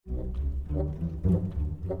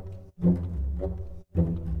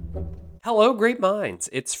Hello, Great Minds.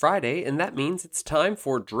 It's Friday, and that means it's time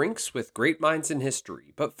for Drinks with Great Minds in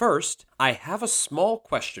History. But first, I have a small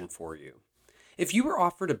question for you. If you were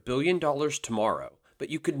offered $1 billion tomorrow, but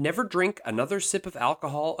you could never drink another sip of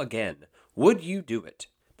alcohol again, would you do it?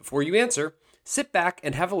 Before you answer, sit back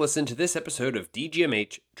and have a listen to this episode of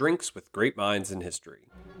DGMH Drinks with Great Minds in History.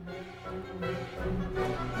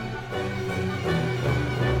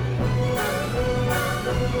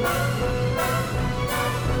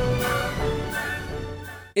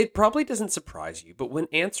 It probably doesn't surprise you, but when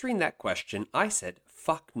answering that question, I said,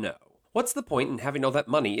 fuck no. What's the point in having all that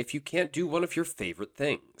money if you can't do one of your favorite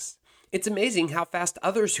things? It's amazing how fast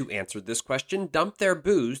others who answered this question dumped their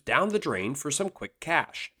booze down the drain for some quick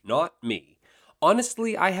cash. Not me.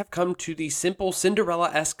 Honestly, I have come to the simple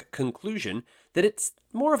Cinderella-esque conclusion that it's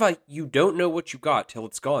more of a you don't know what you got till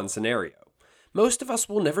it's gone scenario. Most of us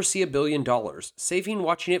will never see $1 billion, saving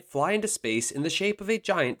watching it fly into space in the shape of a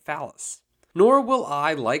giant phallus. Nor will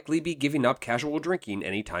I likely be giving up casual drinking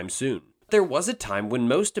anytime soon. There was a time when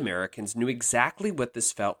most Americans knew exactly what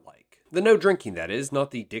this felt like. The no drinking, that is,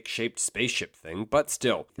 not the dick-shaped spaceship thing, but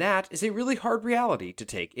still, that is a really hard reality to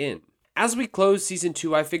take in. As we close Season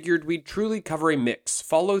 2, I figured we'd truly cover a mix,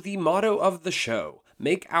 follow the motto of the show,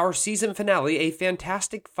 make our season finale a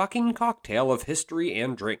fantastic fucking cocktail of history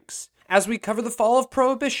and drinks, as we cover the fall of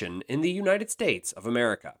Prohibition in the United States of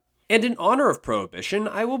America. And in honor of Prohibition,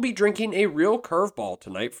 I will be drinking a real curveball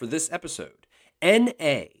tonight for this episode.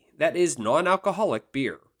 NA, that is non-alcoholic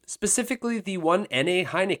beer. Specifically the one NA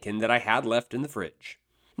Heineken that I had left in the fridge.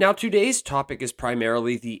 Now today's topic is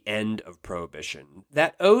primarily the end of Prohibition.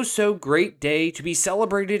 That oh so great day to be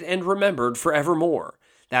celebrated and remembered forevermore.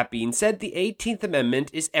 That being said, the 18th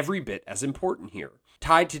Amendment is every bit as important here.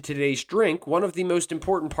 Tied to today's drink, one of the most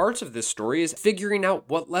important parts of this story is figuring out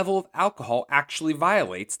what level of alcohol actually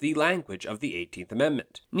violates the language of the 18th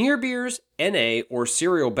Amendment. Near beers, NA, or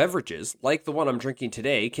cereal beverages, like the one I'm drinking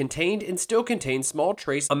today, contained and still contain small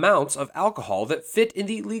trace amounts of alcohol that fit in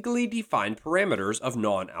the legally defined parameters of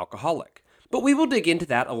non-alcoholic. But we will dig into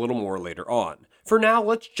that a little more later on. For now,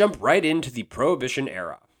 let's jump right into the Prohibition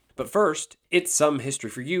era. But first, it's some history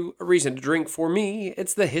for you, a reason to drink for me.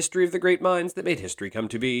 It's the history of the great minds that made history come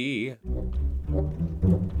to be.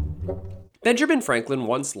 Benjamin Franklin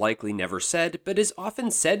once likely never said, but is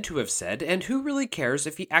often said to have said, and who really cares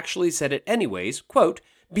if he actually said it anyways, quote,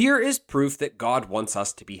 "Beer is proof that God wants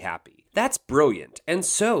us to be happy." That's brilliant, and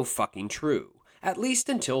so fucking true. At least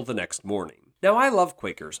until the next morning. Now I love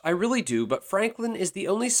Quakers, I really do, but Franklin is the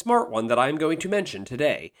only smart one that I am going to mention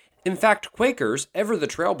today. In fact, Quakers, ever the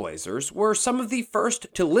trailblazers, were some of the first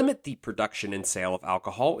to limit the production and sale of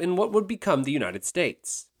alcohol in what would become the United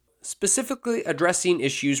States, specifically addressing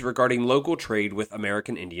issues regarding local trade with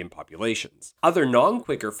American Indian populations. Other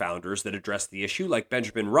non-Quaker founders that addressed the issue, like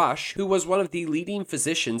Benjamin Rush, who was one of the leading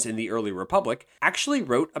physicians in the early republic, actually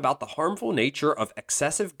wrote about the harmful nature of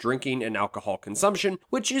excessive drinking and alcohol consumption,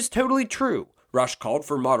 which is totally true. Rush called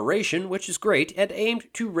for moderation, which is great, and aimed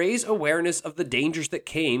to raise awareness of the dangers that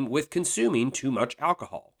came with consuming too much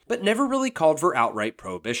alcohol, but never really called for outright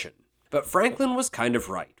prohibition. But Franklin was kind of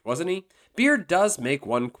right, wasn't he? Beer does make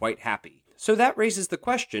one quite happy. So that raises the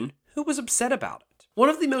question, who was upset about it? One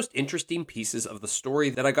of the most interesting pieces of the story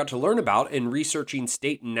that I got to learn about in researching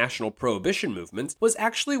state and national prohibition movements was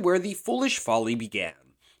actually where the foolish folly began,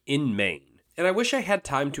 in Maine. And I wish I had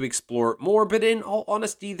time to explore it more, but in all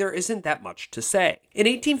honesty, there isn't that much to say. In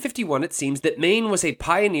 1851, it seems that Maine was a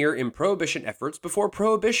pioneer in prohibition efforts before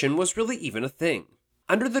prohibition was really even a thing.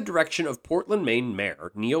 Under the direction of Portland, Maine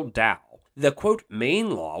Mayor Neal Dow, the, quote,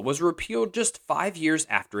 Maine law was repealed just 5 years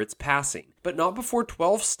after its passing, but not before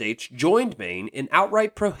 12 states joined Maine in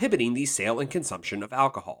outright prohibiting the sale and consumption of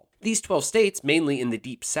alcohol. These 12 states, mainly in the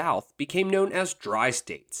Deep South, became known as dry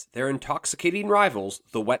states, their intoxicating rivals,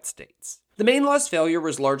 the wet states. The Maine law's failure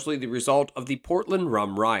was largely the result of the Portland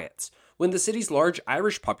Rum Riots, when the city's large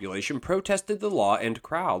Irish population protested the law and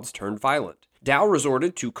crowds turned violent. Dow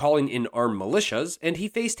resorted to calling in armed militias, and he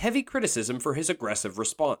faced heavy criticism for his aggressive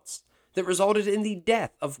response. That resulted in the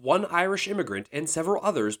death of one Irish immigrant and several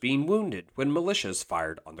others being wounded when militias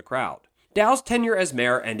fired on the crowd. Dow's tenure as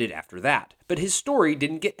mayor ended after that, but his story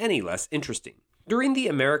didn't get any less interesting. During the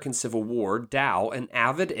American Civil War, Dow, an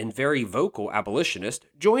avid and very vocal abolitionist,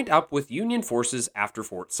 joined up with Union forces after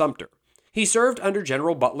Fort Sumter. He served under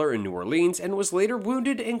General Butler in New Orleans and was later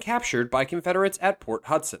wounded and captured by Confederates at Port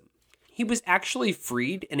Hudson. He was actually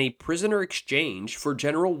freed in a prisoner exchange for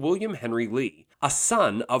General William Henry Lee, a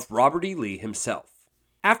son of Robert E. Lee himself.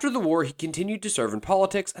 After the war, he continued to serve in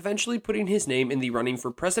politics, eventually putting his name in the running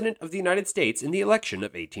for President of the United States in the election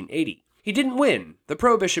of 1880. He didn't win. The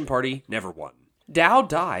Prohibition Party never won. Dow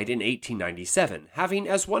died in 1897, having,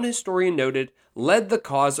 as one historian noted, led the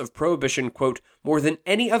cause of Prohibition, quote, more than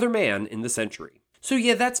any other man in the century. So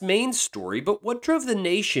yeah, that's Maine's story, but what drove the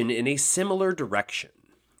nation in a similar direction?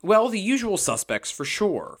 Well, the usual suspects for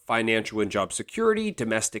sure. Financial and job security,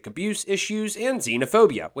 domestic abuse issues, and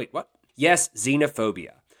xenophobia. Wait, what? Yes,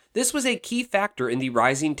 xenophobia. This was a key factor in the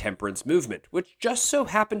rising temperance movement, which just so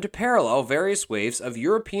happened to parallel various waves of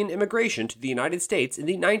European immigration to the United States in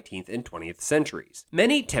the 19th and 20th centuries.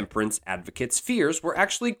 Many temperance advocates' fears were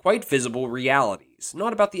actually quite visible realities,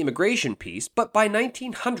 not about the immigration piece, but by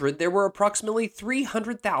 1900 there were approximately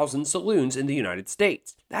 300,000 saloons in the United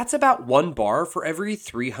States. That's about one bar for every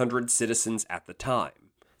 300 citizens at the time.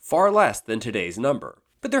 Far less than today's number.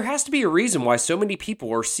 But there has to be a reason why so many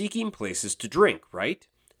people are seeking places to drink, right?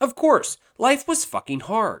 Of course, life was fucking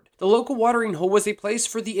hard. The local watering hole was a place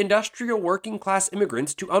for the industrial working class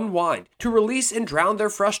immigrants to unwind, to release and drown their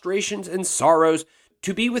frustrations and sorrows,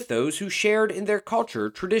 to be with those who shared in their culture,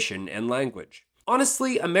 tradition, and language.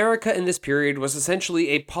 Honestly, America in this period was essentially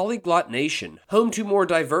a polyglot nation, home to more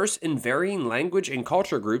diverse and varying language and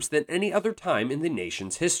culture groups than any other time in the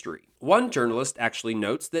nation's history. One journalist actually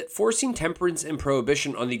notes that forcing temperance and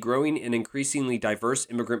prohibition on the growing and increasingly diverse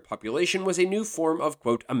immigrant population was a new form of,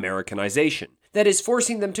 quote, Americanization. That is,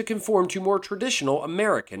 forcing them to conform to more traditional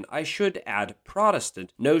American, I should add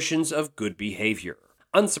Protestant, notions of good behavior.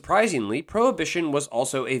 Unsurprisingly, prohibition was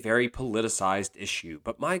also a very politicized issue,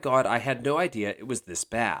 but my God, I had no idea it was this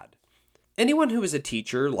bad. Anyone who is a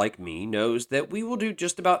teacher, like me, knows that we will do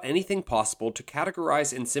just about anything possible to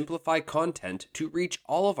categorize and simplify content to reach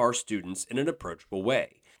all of our students in an approachable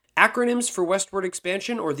way. Acronyms for westward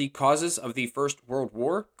expansion or the causes of the First World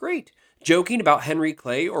War? Great. Joking about Henry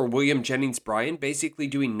Clay or William Jennings Bryan basically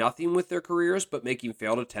doing nothing with their careers but making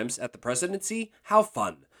failed attempts at the presidency? How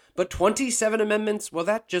fun. But 27 amendments, well,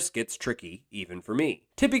 that just gets tricky, even for me.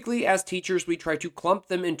 Typically, as teachers, we try to clump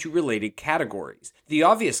them into related categories, the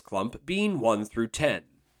obvious clump being 1 through 10.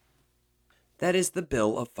 That is the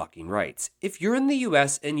Bill of fucking Rights. If you're in the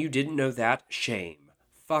US and you didn't know that, shame.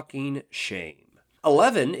 Fucking shame.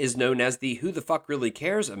 11 is known as the Who the Fuck Really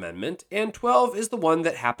Cares Amendment, and 12 is the one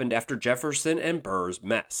that happened after Jefferson and Burr's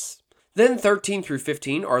mess. Then 13 through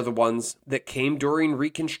 15 are the ones that came during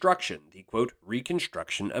Reconstruction, the quote,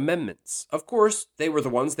 Reconstruction Amendments. Of course, they were the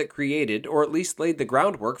ones that created, or at least laid the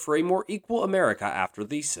groundwork for a more equal America after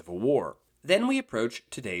the Civil War. Then we approach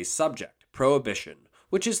today's subject, Prohibition,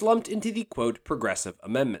 which is lumped into the quote, Progressive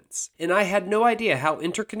Amendments. And I had no idea how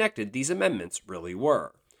interconnected these amendments really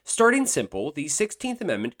were. Starting simple, the 16th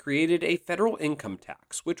Amendment created a federal income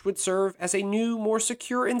tax, which would serve as a new, more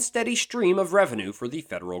secure and steady stream of revenue for the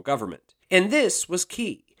federal government. And this was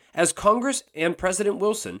key, as Congress and President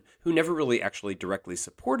Wilson, who never really actually directly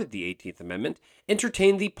supported the 18th Amendment,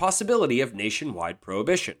 entertained the possibility of nationwide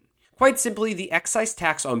prohibition. Quite simply, the excise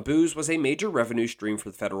tax on booze was a major revenue stream for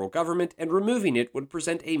the federal government, and removing it would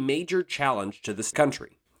present a major challenge to this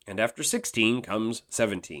country. And after 16 comes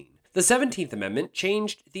 17. The 17th Amendment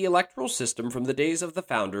changed the electoral system from the days of the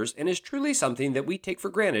founders and is truly something that we take for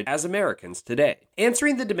granted as Americans today.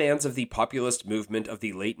 Answering the demands of the populist movement of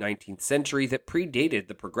the late 19th century that predated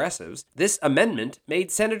the progressives, this amendment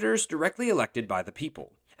made senators directly elected by the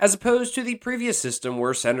people, as opposed to the previous system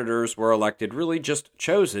where senators were elected really just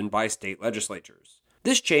chosen by state legislatures.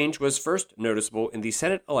 This change was first noticeable in the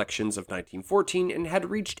Senate elections of 1914 and had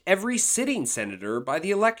reached every sitting senator by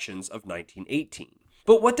the elections of 1918.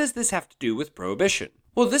 But what does this have to do with prohibition?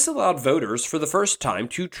 Well, this allowed voters for the first time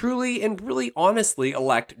to truly and really honestly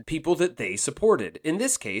elect people that they supported. In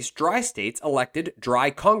this case, dry states elected dry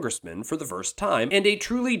congressmen for the first time, and a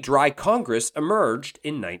truly dry Congress emerged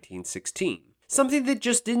in 1916. Something that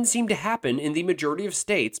just didn't seem to happen in the majority of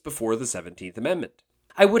states before the 17th Amendment.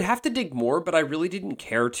 I would have to dig more, but I really didn't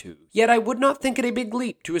care to. Yet I would not think it a big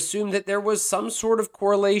leap to assume that there was some sort of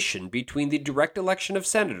correlation between the direct election of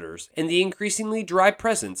senators and the increasingly dry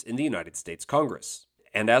presence in the United States Congress.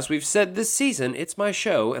 And as we've said this season, it's my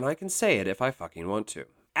show, and I can say it if I fucking want to.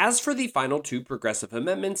 As for the final two progressive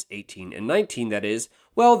amendments, 18 and 19 that is,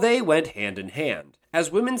 well, they went hand in hand,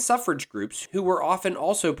 as women's suffrage groups, who were often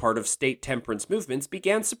also part of state temperance movements,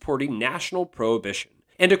 began supporting national prohibition.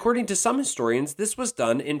 And according to some historians, this was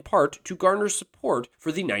done in part to garner support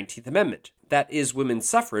for the 19th Amendment, that is, women's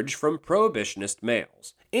suffrage from prohibitionist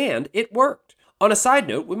males. And it worked. On a side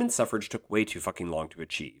note, women's suffrage took way too fucking long to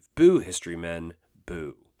achieve. Boo, history men.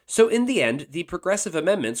 Boo. So in the end, the progressive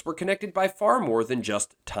amendments were connected by far more than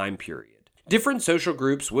just time period. Different social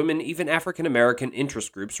groups, women, even African American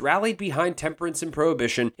interest groups, rallied behind temperance and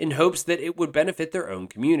prohibition in hopes that it would benefit their own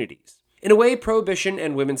communities. In a way, prohibition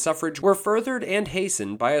and women's suffrage were furthered and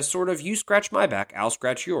hastened by a sort of you scratch my back, I'll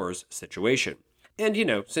scratch yours situation. And,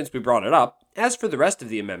 since we brought it up, as for the rest of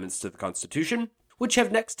the amendments to the Constitution, which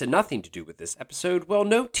have next to nothing to do with this episode, well,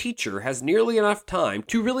 no teacher has nearly enough time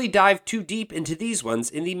to really dive too deep into these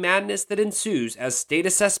ones in the madness that ensues as state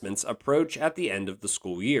assessments approach at the end of the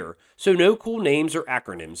school year, so no cool names or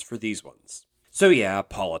acronyms for these ones. So yeah,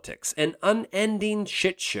 politics, an unending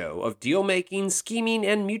shit show of deal-making, scheming,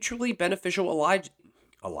 and mutually beneficial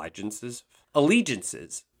allegiances.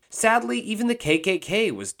 Sadly, even the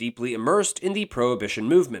KKK was deeply immersed in the Prohibition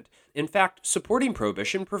movement. In fact, supporting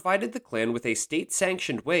Prohibition provided the Klan with a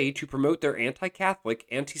state-sanctioned way to promote their anti-Catholic,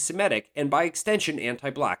 anti-Semitic, and by extension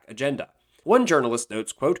anti-Black agenda. One journalist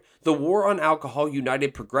notes, quote, "The war on alcohol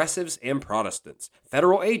united progressives and Protestants,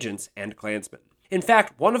 federal agents, and Klansmen." In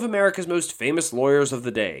fact, one of America's most famous lawyers of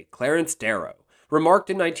the day, Clarence Darrow, remarked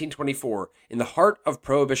in 1924, in the heart of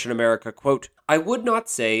Prohibition America, quote, "I would not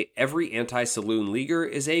say every anti-saloon leaguer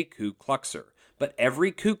is a Ku Kluxer, but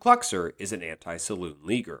every Ku Kluxer is an anti-saloon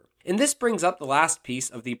leaguer." And this brings up the last piece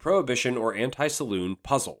of the Prohibition or anti-saloon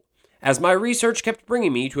puzzle, as my research kept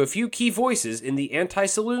bringing me to a few key voices in the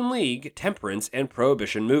anti-saloon league, temperance, and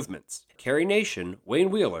prohibition movements. Carrie Nation,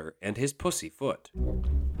 Wayne Wheeler, and his pussyfoot.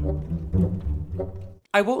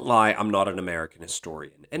 I won't lie, I'm not an American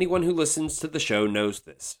historian. Anyone who listens to the show knows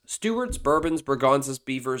this. Stewarts, bourbons, Braganzas,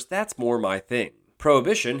 beavers, that's more my thing.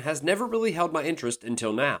 Prohibition has never really held my interest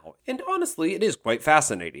until now, and honestly, it is quite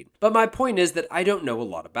fascinating. But my point is that I don't know a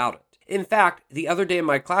lot about it. In fact, the other day in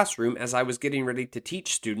my classroom, as I was getting ready to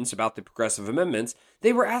teach students about the Progressive Amendments,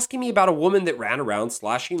 they were asking me about a woman that ran around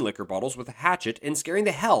slashing liquor bottles with a hatchet and scaring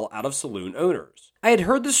the hell out of saloon owners. I had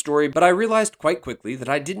heard the story, but I realized quite quickly that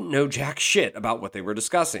I didn't know jack shit about what they were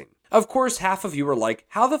discussing. Of course, half of you were like,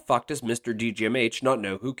 how the fuck does Mr. DGMH not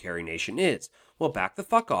know who Carrie Nation is? Well, back the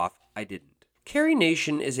fuck off, I didn't. Carrie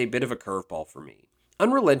Nation is a bit of a curveball for me.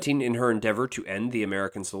 Unrelenting in her endeavor to end the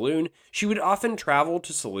American saloon, she would often travel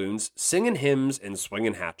to saloons, singing hymns and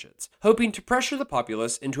swinging hatchets, hoping to pressure the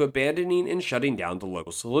populace into abandoning and shutting down the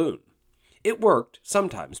local saloon. It worked,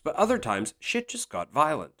 sometimes, but other times, shit just got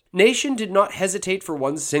violent. Nation did not hesitate for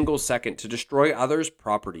one single second to destroy others'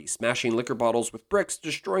 property, smashing liquor bottles with bricks,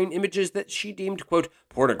 destroying images that she deemed, quote,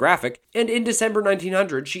 pornographic, and in December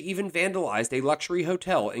 1900, she even vandalized a luxury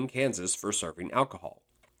hotel in Kansas for serving alcohol.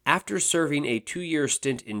 After serving a 2-year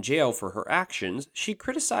stint in jail for her actions, she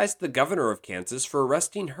criticized the governor of Kansas for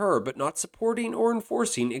arresting her but not supporting or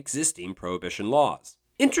enforcing existing prohibition laws.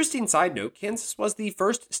 Interesting side note, Kansas was the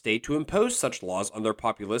first state to impose such laws on their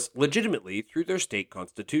populace legitimately through their state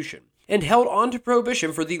constitution, and held on to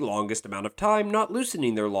prohibition for the longest amount of time, not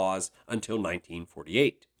loosening their laws until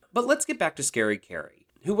 1948. But let's get back to Scary Carrie,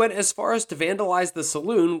 who went as far as to vandalize the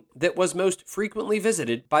saloon that was most frequently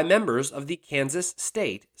visited by members of the Kansas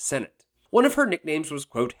State Senate. One of her nicknames was,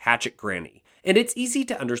 quote, Hatchet Granny, and it's easy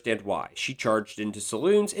to understand why. She charged into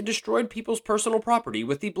saloons and destroyed people's personal property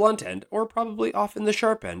with the blunt end, or probably often the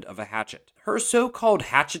sharp end, of a hatchet. Her so-called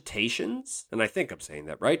hatchetations, and I think I'm saying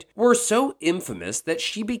that right, were so infamous that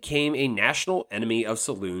she became a national enemy of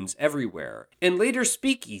saloons everywhere, and later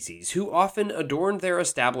speakeasies who often adorned their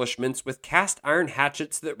establishments with cast iron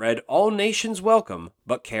hatchets that read, "All nations welcome,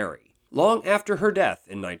 but Carrie," long after her death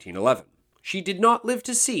in 1911. She did not live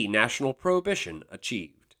to see national prohibition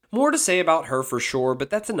achieved. More to say about her for sure, but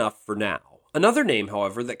that's enough for now. Another name,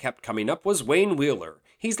 however, that kept coming up was Wayne Wheeler.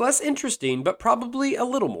 He's less interesting, but probably a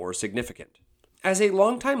little more significant. As a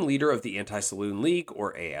longtime leader of the Anti-Saloon League,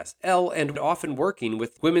 or ASL, and often working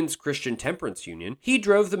with Women's Christian Temperance Union, he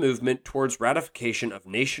drove the movement towards ratification of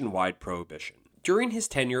nationwide prohibition. During his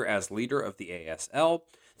tenure as leader of the ASL,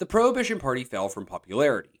 the Prohibition Party fell from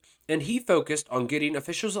popularity, and he focused on getting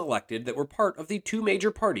officials elected that were part of the two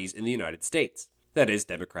major parties in the United States. That is,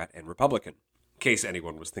 Democrat and Republican, in case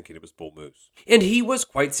anyone was thinking it was Bull Moose. And he was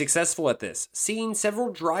quite successful at this, seeing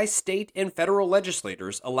several dry state and federal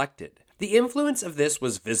legislators elected. The influence of this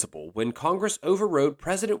was visible when Congress overrode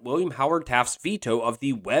President William Howard Taft's veto of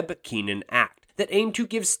the Webb-Keenan Act that aimed to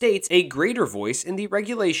give states a greater voice in the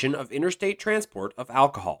regulation of interstate transport of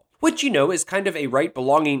alcohol, which is kind of a right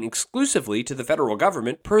belonging exclusively to the federal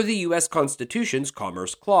government per the U.S. Constitution's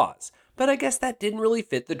Commerce Clause. But I guess that didn't really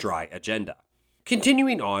fit the dry agenda.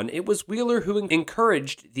 Continuing on, it was Wheeler who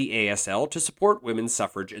encouraged the ASL to support women's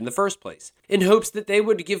suffrage in the first place, in hopes that they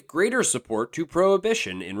would give greater support to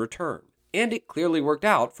prohibition in return. And it clearly worked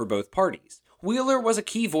out for both parties. Wheeler was a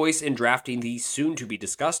key voice in drafting the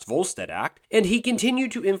soon-to-be-discussed Volstead Act, and he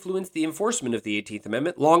continued to influence the enforcement of the 18th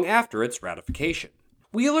Amendment long after its ratification.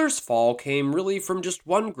 Wheeler's fall came really from just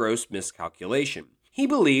one gross miscalculation. He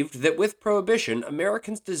believed that with Prohibition,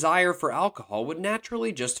 Americans' desire for alcohol would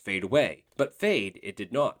naturally just fade away. But fade it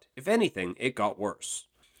did not. If anything, it got worse.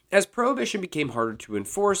 As Prohibition became harder to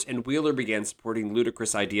enforce and Wheeler began supporting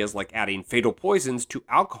ludicrous ideas like adding fatal poisons to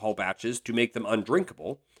alcohol batches to make them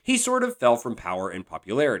undrinkable, he sort of fell from power and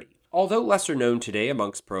popularity. Although lesser known today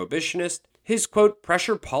amongst prohibitionists, his, quote,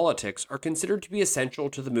 pressure politics are considered to be essential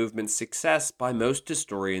to the movement's success by most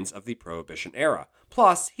historians of the Prohibition era.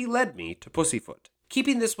 Plus, he led me to Pussyfoot.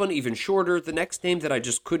 Keeping this one even shorter, the next name that I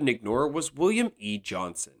just couldn't ignore was William E.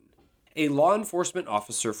 Johnson, a law enforcement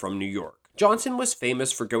officer from New York. Johnson was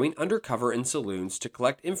famous for going undercover in saloons to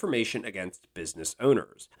collect information against business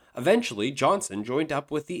owners. Eventually, Johnson joined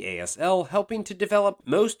up with the ASL, helping to develop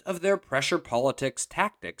most of their pressure politics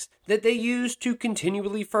tactics that they used to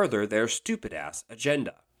continually further their stupid-ass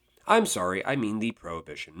agenda. I'm sorry, I mean the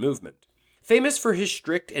Prohibition movement. Famous for his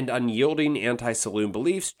strict and unyielding anti-saloon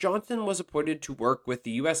beliefs, Johnson was appointed to work with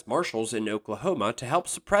the U.S. Marshals in Oklahoma to help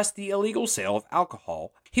suppress the illegal sale of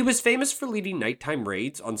alcohol. He was famous for leading nighttime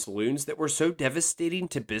raids on saloons that were so devastating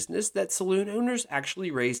to business that saloon owners actually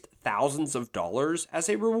raised thousands of dollars as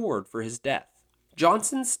a reward for his death.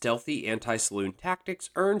 Johnson's stealthy anti-saloon tactics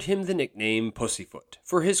earned him the nickname Pussyfoot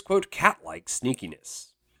for his, quote, cat-like sneakiness.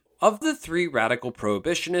 Of the three radical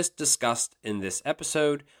prohibitionists discussed in this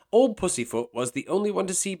episode, Old Pussyfoot was the only one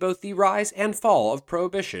to see both the rise and fall of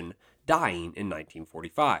Prohibition, dying in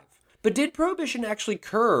 1945. But did Prohibition actually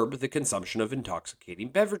curb the consumption of intoxicating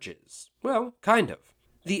beverages? Well, kind of.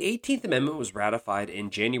 The 18th Amendment was ratified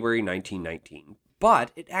in January 1919,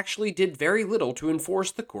 but it actually did very little to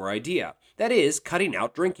enforce the core idea, that is, cutting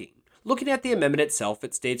out drinking. Looking at the amendment itself,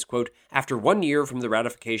 it states, quote, after 1 year from the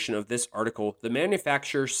ratification of this article, the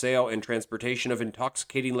manufacture, sale, and transportation of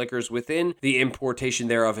intoxicating liquors within, the importation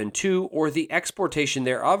thereof into, or the exportation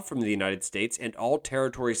thereof from the United States and all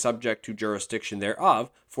territory subject to jurisdiction thereof,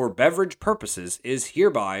 for beverage purposes, is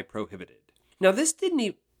hereby prohibited. Now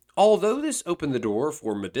although this opened the door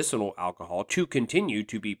for medicinal alcohol to continue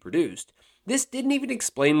to be produced, this didn't even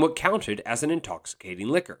explain what counted as an intoxicating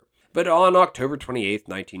liquor. But on October 28,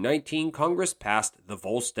 1919, Congress passed the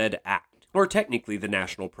Volstead Act, or technically the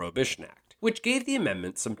National Prohibition Act, which gave the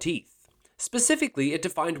amendment some teeth. Specifically, it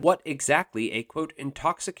defined what exactly a, quote,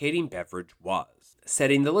 intoxicating beverage was,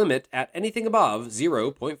 setting the limit at anything above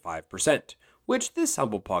 0.5%, which this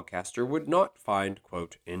humble podcaster would not find,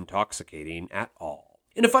 quote, intoxicating at all.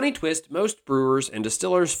 In a funny twist, most brewers and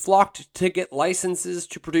distillers flocked to get licenses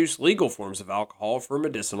to produce legal forms of alcohol for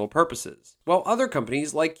medicinal purposes, while other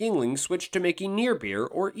companies like Yuengling switched to making near beer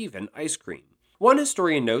or even ice cream. One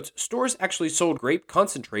historian notes stores actually sold grape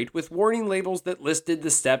concentrate with warning labels that listed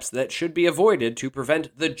the steps that should be avoided to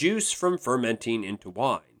prevent the juice from fermenting into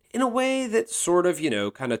wine, in a way that sort of,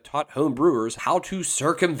 kind of taught home brewers how to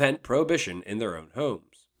circumvent prohibition in their own homes.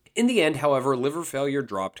 In the end, however, liver failure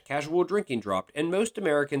dropped, casual drinking dropped, and most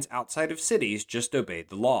Americans outside of cities just obeyed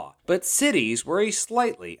the law. But cities were a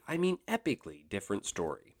epically different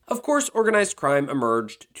story. Of course, organized crime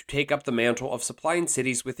emerged to take up the mantle of supplying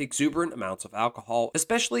cities with exuberant amounts of alcohol,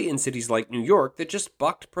 especially in cities like New York that just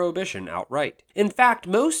bucked Prohibition outright. In fact,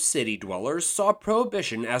 most city dwellers saw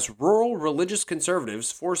Prohibition as rural religious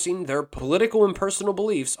conservatives forcing their political and personal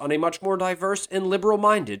beliefs on a much more diverse and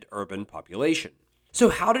liberal-minded urban population. So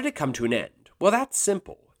how did it come to an end? Well, that's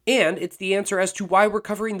simple. And it's the answer as to why we're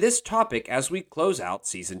covering this topic as we close out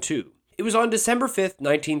Season 2. It was on December 5th,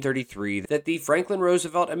 1933, that the Franklin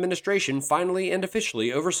Roosevelt administration finally and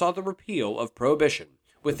officially oversaw the repeal of Prohibition,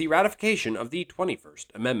 with the ratification of the 21st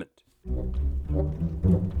Amendment.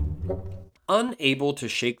 Unable to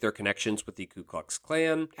shake their connections with the Ku Klux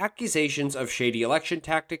Klan, accusations of shady election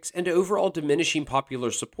tactics, and overall diminishing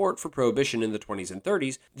popular support for Prohibition in the 20s and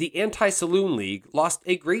 30s, the Anti-Saloon League lost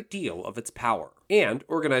a great deal of its power, and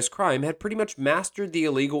organized crime had pretty much mastered the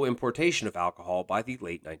illegal importation of alcohol by the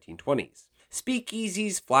late 1920s.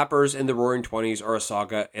 Speakeasies, flappers, and the Roaring Twenties are a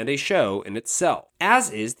saga and a show in itself, as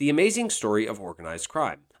is the amazing story of organized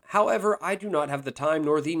crime. However, I do not have the time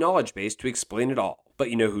nor the knowledge base to explain it all. But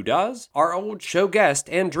you know who does? Our old show guest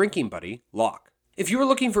and drinking buddy, Locke. If you are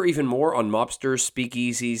looking for even more on mobsters,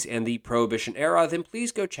 speakeasies, and the Prohibition era, then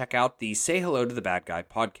please go check out the Say Hello to the Bad Guy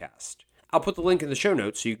podcast. I'll put the link in the show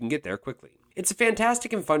notes so you can get there quickly. It's a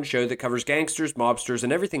fantastic and fun show that covers gangsters, mobsters,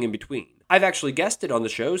 and everything in between. I've actually guested on the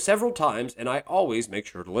show several times, and I always make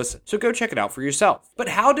sure to listen. So go check it out for yourself. But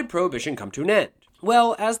how did Prohibition come to an end?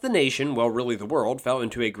 Well, as the nation, really the world, fell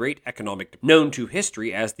into a great economic known to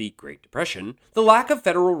history as the Great Depression, the lack of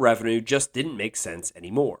federal revenue just didn't make sense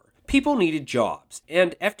anymore. People needed jobs,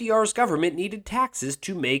 and FDR's government needed taxes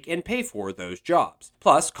to make and pay for those jobs.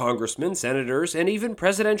 Plus, congressmen, senators, and even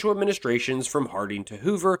presidential administrations from Harding to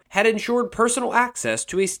Hoover had ensured personal access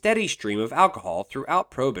to a steady stream of alcohol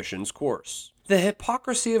throughout Prohibition's course. The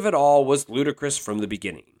hypocrisy of it all was ludicrous from the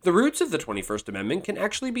beginning. The roots of the 21st Amendment can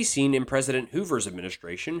actually be seen in President Hoover's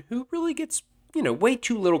administration, who really gets way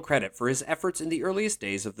too little credit for his efforts in the earliest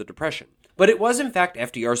days of the Depression. But it was in fact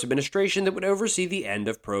FDR's administration that would oversee the end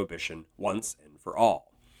of Prohibition once and for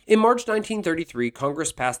all. In March 1933,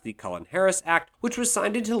 Congress passed the Cullen-Harris Act, which was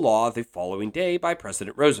signed into law the following day by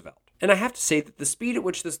President Roosevelt. And I have to say that the speed at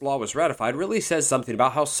which this law was ratified really says something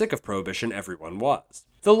about how sick of Prohibition everyone was.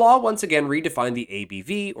 The law once again redefined the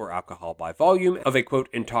ABV, or alcohol by volume, of a quote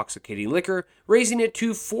intoxicating liquor, raising it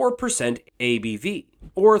to 4% ABV,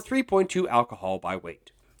 or 3.2 alcohol by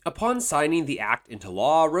weight. Upon signing the act into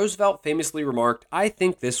law, Roosevelt famously remarked, "I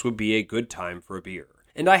think this would be a good time for a beer."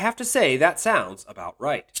 And I have to say, that sounds about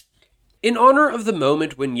right. In honor of the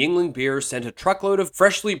moment when Yuengling Beer sent a truckload of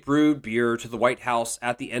freshly brewed beer to the White House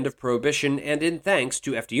at the end of Prohibition, and in thanks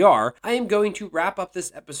to FDR, I am going to wrap up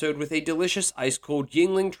this episode with a delicious ice-cold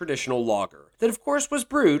Yuengling traditional lager that of course was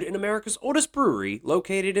brewed in America's oldest brewery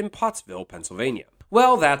located in Pottsville, Pennsylvania.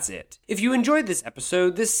 Well, that's it. If you enjoyed this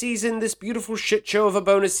episode, this season, this beautiful shit show of a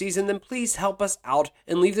bonus season, then please help us out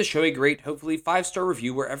and leave the show a great, hopefully 5-star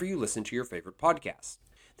review wherever you listen to your favorite podcasts.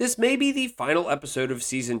 This may be the final episode of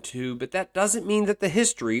Season 2, but that doesn't mean that the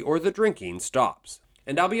history or the drinking stops.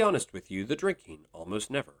 And I'll be honest with you, the drinking almost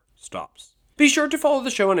never stops. Be sure to follow the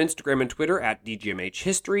show on Instagram and Twitter at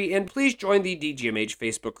DGMHHistory, and please join the DGMH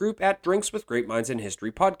Facebook group at Drinks with Great Minds in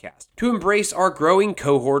History podcast to embrace our growing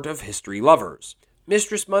cohort of history lovers.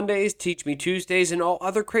 Mistress Mondays, Teach Me Tuesdays, and all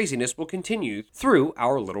other craziness will continue through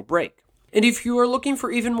our little break. And if you are looking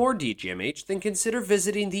for even more DGMH, then consider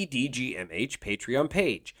visiting the DGMH Patreon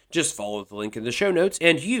page. Just follow the link in the show notes,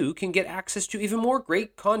 and you can get access to even more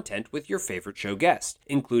great content with your favorite show guests,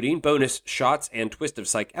 including bonus shots and Twist of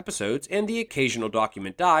Psych episodes, and the occasional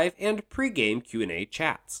document dive, and pre-game Q&A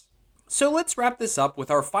chats. So let's wrap this up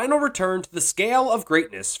with our final return to the scale of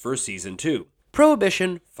greatness for Season 2.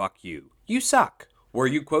 Prohibition, fuck you. You suck. Were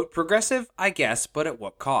you, quote, progressive? I guess, but at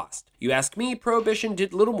what cost? You ask me, Prohibition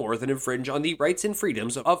did little more than infringe on the rights and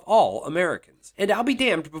freedoms of all Americans. And I'll be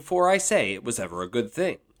damned before I say it was ever a good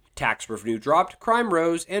thing. Tax revenue dropped, crime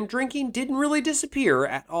rose, and drinking didn't really disappear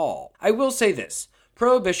at all. I will say this.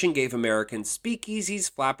 Prohibition gave Americans speakeasies,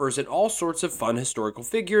 flappers, and all sorts of fun historical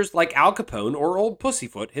figures like Al Capone or Old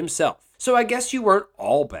Pussyfoot himself. So I guess you weren't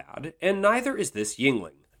all bad, and neither is this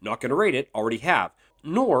Yuengling. Not gonna rate it, already have.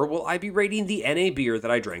 Nor will I be rating the NA beer that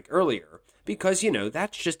I drank earlier, because,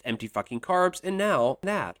 that's just empty fucking carbs, and now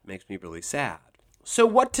that makes me really sad. So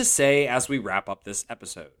what to say as we wrap up this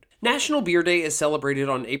episode? National Beer Day is celebrated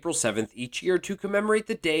on April 7th each year to commemorate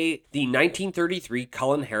the day the 1933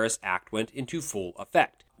 Cullen-Harris Act went into full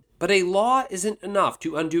effect. But a law isn't enough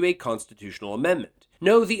to undo a constitutional amendment.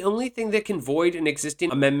 No, the only thing that can void an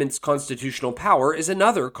existing amendment's constitutional power is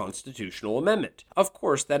another constitutional amendment. Of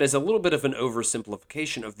course, that is a little bit of an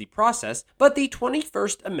oversimplification of the process, but the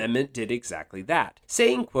 21st Amendment did exactly that,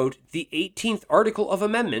 saying, quote, "The 18th article of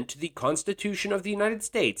amendment to the Constitution of the United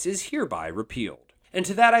States is hereby repealed." And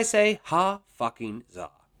to that I say, ha fucking za.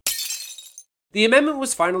 The amendment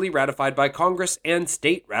was finally ratified by Congress and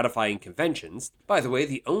state ratifying conventions, by the way,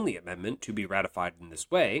 the only amendment to be ratified in this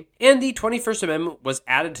way, and the 21st Amendment was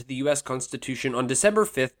added to the U.S. Constitution on December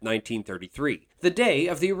 5th, 1933, the day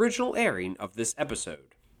of the original airing of this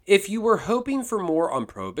episode. If you were hoping for more on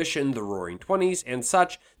Prohibition, the Roaring Twenties, and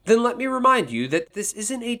such, then let me remind you that this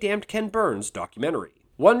isn't a damned Ken Burns documentary.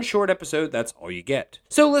 One short episode, that's all you get.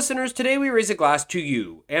 So listeners, today we raise a glass to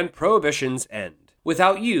you and Prohibition's end.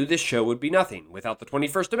 Without you, this show would be nothing. Without the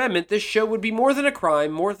 21st Amendment, this show would be more than a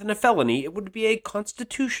crime, more than a felony. It would be a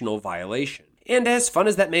constitutional violation. And as fun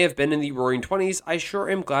as that may have been in the Roaring Twenties, I sure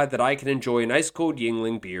am glad that I can enjoy an ice-cold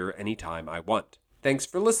Yuengling beer anytime I want. Thanks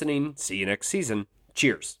for listening. See you next season.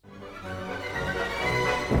 Cheers.